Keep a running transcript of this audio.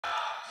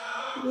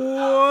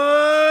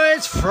Whoa,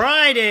 it's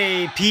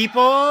Friday,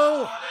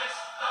 people.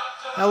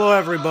 Hello,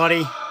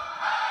 everybody.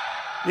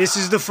 This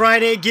is the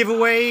Friday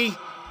giveaway.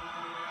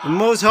 The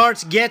most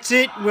hearts gets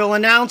it. We'll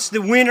announce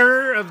the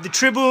winner of the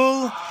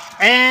Tribble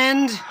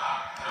and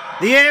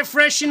the air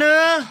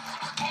freshener.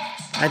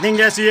 I think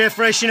that's the air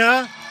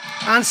freshener.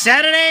 On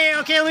Saturday.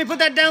 Okay, let me put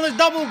that down. Let's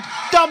double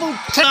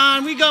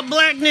on. We got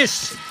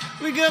blackness.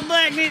 We got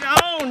blackness.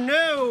 Oh,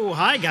 no.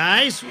 Hi,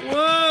 guys.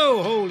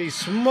 Whoa, holy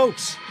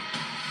smokes.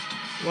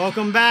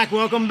 Welcome back,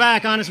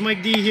 Honest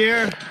Mike D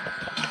here.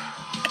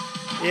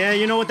 Yeah,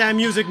 you know what that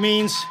music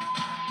means.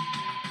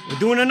 We're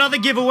doing another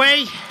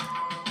giveaway.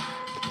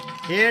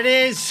 Here it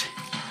is.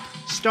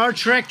 Star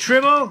Trek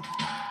Tribble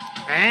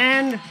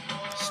and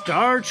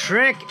Star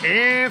Trek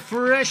Air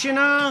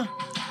Freshener.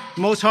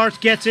 Most hearts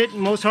gets it.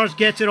 Most hearts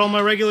gets it. All my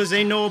regulars,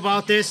 they know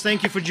about this.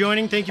 Thank you for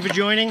joining. Thank you for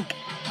joining.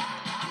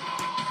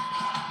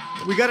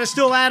 We got to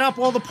still add up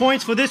all the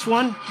points for this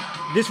one.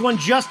 This one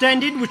just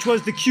ended, which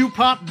was the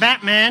Q-Pop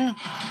Batman.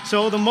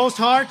 So the most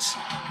hearts,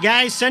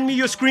 guys, send me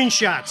your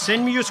screenshots.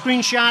 Send me your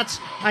screenshots.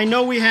 I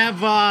know we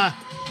have a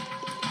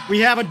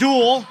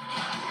duel.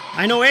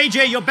 I know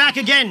AJ, you're back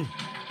again.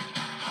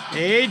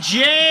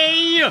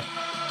 AJ,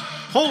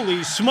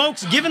 holy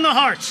smokes, giving the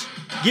hearts,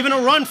 giving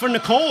a run for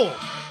Nicole.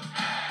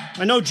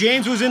 I know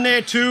James was in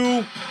there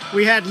too.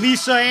 We had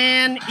Lisa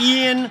Ann,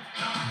 Ian,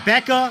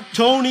 Becca,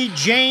 Tony,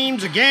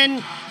 James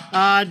again.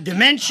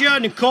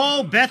 Dementia,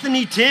 Nicole,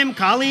 Bethany, Tim,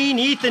 Colleen,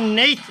 Ethan,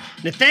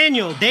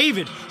 Nathaniel,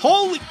 David.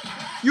 Holy,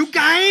 you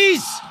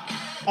guys,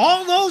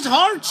 all those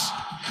hearts.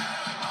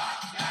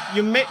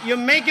 You're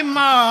making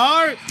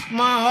my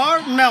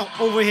heart melt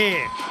over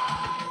here.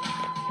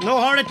 No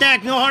heart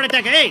attack, no heart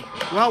attack. Hey,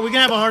 well, we can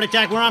have a heart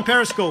attack. We're on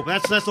Periscope.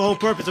 That's the whole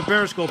purpose of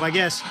Periscope, I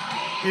guess,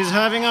 is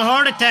having a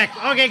heart attack.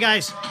 Okay,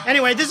 guys.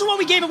 Anyway, this is what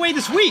we gave away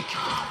this week.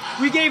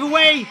 We gave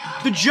away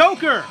the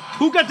Joker.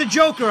 Who got the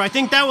Joker? I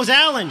think that was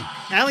Alan.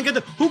 Alan got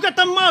the... Who got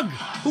the mug?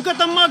 Who got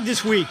the mug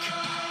this week?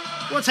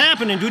 What's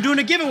happening? We're doing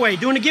a giveaway.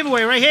 Doing a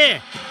giveaway right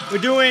here. We're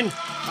doing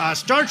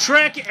Star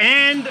Trek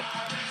and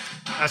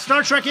a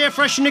Star Trek Air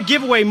Freshener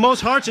giveaway.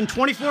 Most hearts in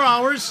 24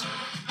 hours.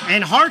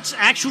 And hearts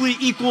actually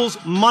equals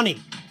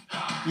money.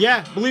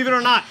 Yeah, believe it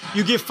or not.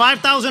 You give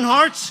 5,000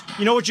 hearts.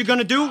 You know what you're going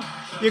to do?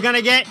 You're going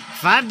to get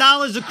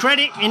 $5 of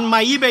credit in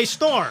my eBay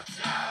store.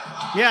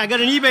 Yeah, I got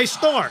an eBay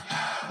store.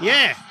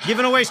 Yeah,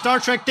 giving away Star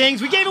Trek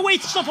things. We gave away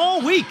stuff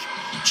all week.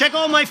 Check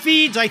all my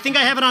feeds. I think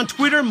I have it on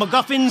Twitter,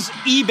 MacGuffin's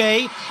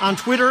eBay on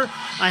Twitter.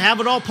 I have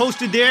it all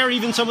posted there,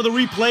 even some of the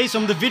replays,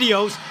 some of the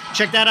videos.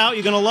 Check that out.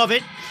 You're going to love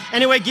it.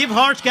 Anyway, give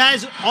hearts,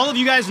 guys. All of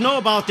you guys know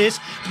about this,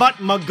 but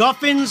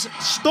MacGuffin's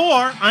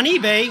store on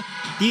eBay,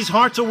 these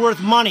hearts are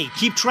worth money.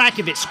 Keep track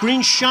of it.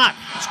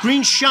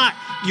 Screenshot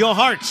your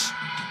hearts.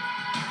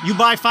 You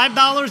buy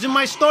 $5 in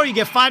my store, you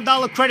get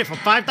 $5 credit for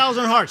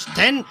 5,000 hearts.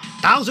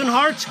 10,000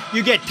 hearts,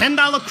 you get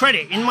 $10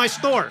 credit in my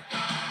store.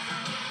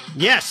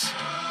 Yes.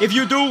 If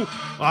you do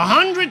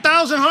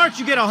 100,000 hearts,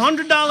 you get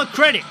 $100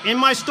 credit in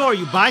my store.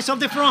 You buy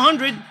something for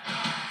 100,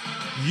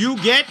 you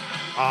get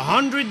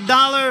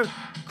 $100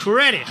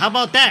 credit. How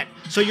about that?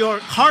 So your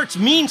hearts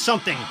mean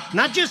something.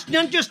 Not just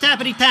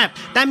tappity tap.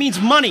 That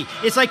means money.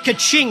 It's like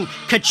ka-ching,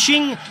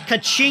 ka-ching,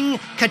 ka-ching,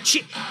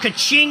 ka-ching,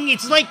 ka-ching.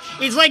 It's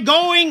like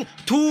going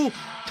to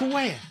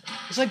where?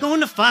 It's like going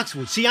to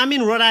Foxwood. See, I'm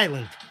in Rhode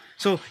Island.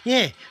 So,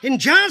 yeah, in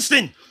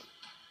Johnston.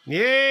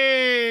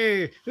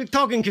 Yeah, we're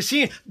talking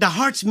casino. The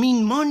hearts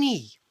mean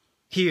money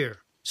here.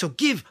 So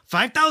give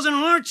 5,000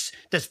 hearts.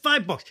 That's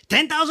 $5.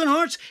 10,000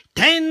 hearts,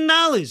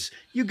 $10.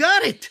 You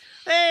got it.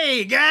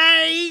 Hey,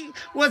 guy,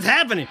 what's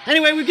happening?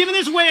 Anyway, we're giving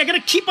this away. I got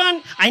to keep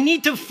on. I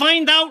need to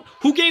find out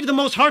who gave the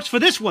most hearts for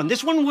this one.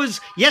 This one was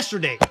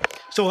yesterday.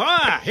 So,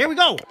 here we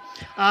go.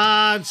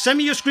 Send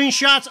me your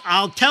screenshots.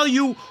 I'll tell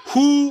you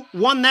who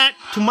won that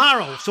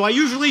tomorrow. So I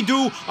usually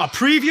do a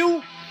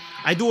preview.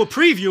 I do a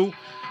preview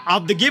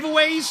of the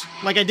giveaways,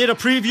 like I did a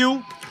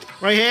preview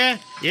right here.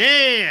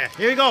 Yeah,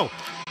 here we go.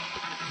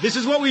 This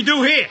is what we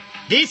do here.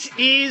 This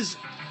is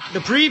the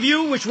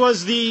preview, which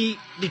was the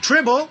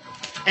Tribble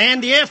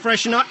and the air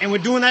freshener, and we're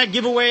doing that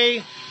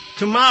giveaway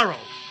tomorrow.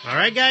 All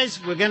right,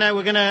 guys, we're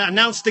gonna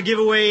announce the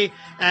giveaway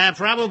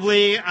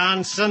probably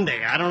on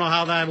Sunday. I don't know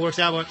how that works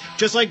out, but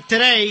just like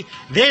today,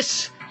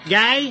 this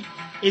guy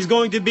is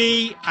going to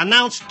be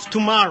announced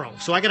tomorrow.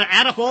 So I gotta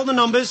add up all the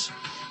numbers.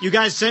 You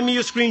guys send me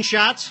your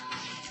screenshots.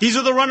 These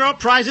are the runner-up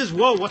prizes.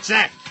 Whoa, what's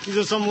that? These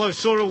are some like,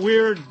 sort of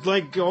weird,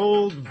 like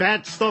old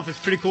bad stuff. It's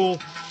pretty cool.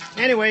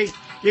 Anyway,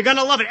 you're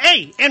gonna love it.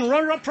 Hey, and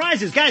runner-up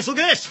prizes, guys. Look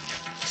at this.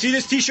 See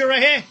this T-shirt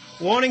right here?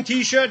 Warning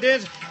T-shirt.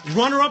 There's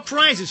runner-up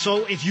prizes.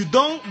 So if you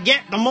don't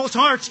get the most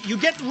hearts, you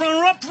get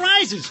runner-up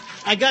prizes.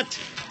 I got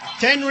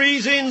 10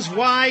 reasons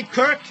why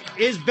Kirk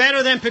is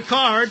better than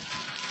Picard.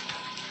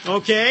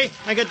 Okay,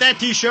 I got that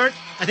T-shirt.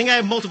 I think I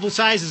have multiple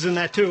sizes in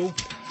that too.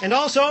 And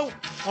also,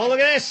 oh look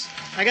at this.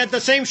 I got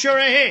the same shirt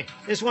right here.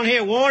 This one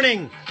here.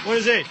 Warning. What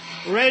is it?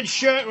 Red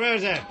shirt. Where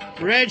is that?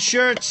 Red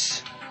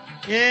shirts.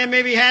 Yeah,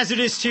 maybe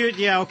hazardous to...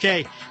 Yeah,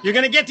 okay. You're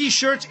going to get these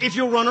shirts if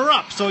you're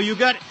runner-up. So you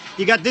got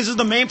You got, this is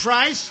the main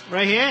prize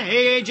right here.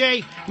 Hey,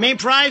 AJ, main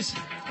prize.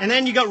 And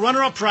then you got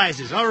runner-up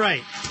prizes. All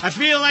right. I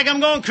feel like I'm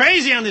going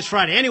crazy on this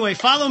Friday. Anyway,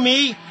 follow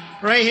me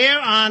right here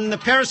on the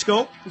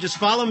Periscope. Just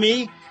follow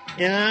me.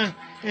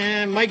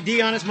 And Mike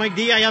D, Honest Mike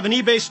D. I have an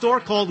eBay store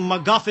called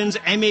MacGuffins,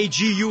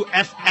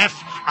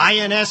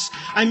 Maguffins.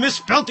 I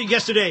misspelt it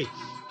yesterday.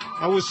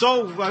 I was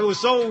so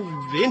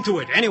into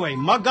it. Anyway,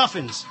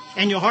 MacGuffins.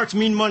 And your hearts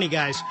mean money,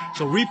 guys.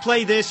 So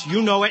replay this.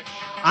 You know it.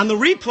 On the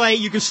replay,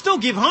 you can still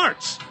give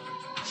hearts.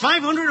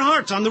 500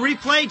 hearts on the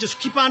replay. Just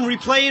keep on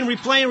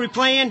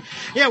replaying.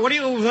 Yeah, what do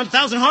you,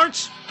 1,000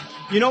 hearts?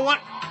 You know what?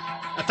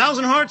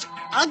 1,000 hearts?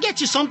 I'll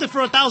get you something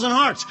for 1,000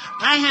 hearts.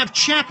 I have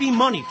Chappie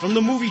money from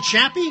the movie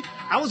Chappie.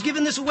 I was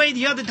giving this away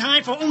the other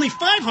time for only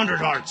 500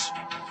 hearts.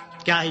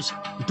 Guys,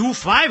 do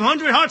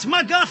 500 hearts,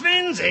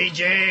 MacGuffins,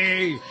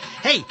 AJ.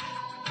 Hey,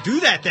 do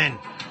that then.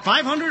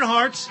 500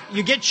 hearts,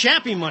 you get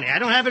Chappie money. I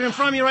don't have it in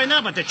front of me right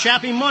now, but the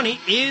Chappie money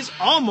is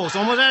almost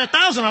at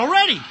 1,000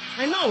 already.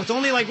 I know, it's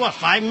only like,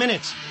 5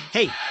 minutes.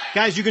 Hey,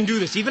 guys, you can do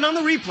this. Even on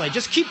the replay,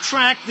 just keep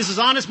track. This is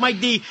Honest Mike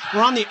D.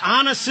 We're on the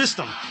Honor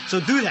system. So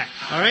do that,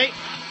 all right?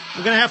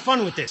 We're going to have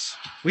fun with this.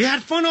 We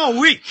had fun all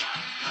week.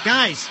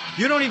 Guys,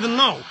 you don't even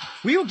know.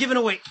 We were giving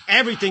away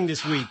everything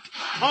this week.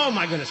 Oh,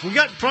 my goodness. We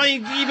got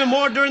probably even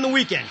more during the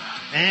weekend.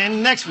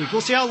 And next week,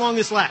 we'll see how long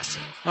this lasts.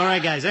 All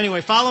right, guys.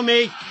 Anyway, follow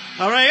me.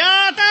 All right.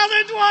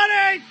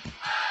 1,020!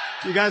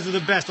 You guys are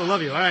the best. I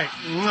love you. All right.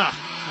 Mwah.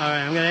 All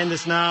right, I'm going to end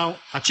this now.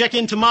 I'll check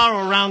in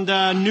tomorrow around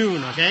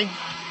noon, okay?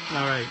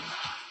 All right.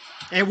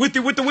 And with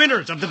the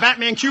winners of the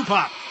Batman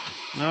Q-Pop.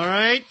 All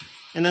right.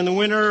 And then the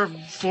winner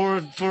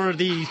for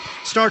the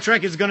Star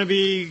Trek is going to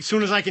be, as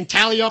soon as I can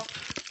tally up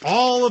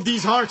all of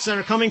these hearts that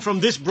are coming from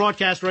this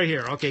broadcast right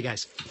here. Okay,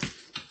 guys.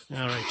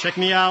 All right, check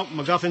me out,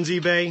 MacGuffins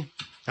eBay.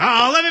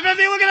 Oh,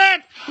 1150, look at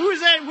that! Who's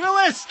that?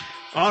 Willis!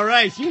 All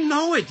right, you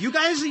know it. You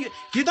guys,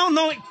 if you don't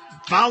know it,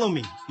 follow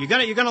me.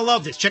 You're gonna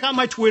love this. Check out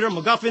my Twitter,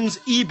 MacGuffins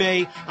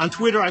eBay on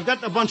Twitter. I've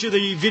got a bunch of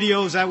the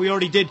videos that we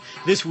already did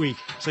this week,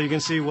 so you can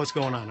see what's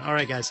going on. All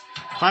right, guys.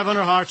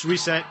 500 hearts,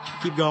 reset,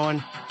 keep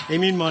going. They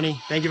mean money.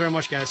 Thank you very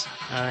much, guys.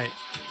 All right.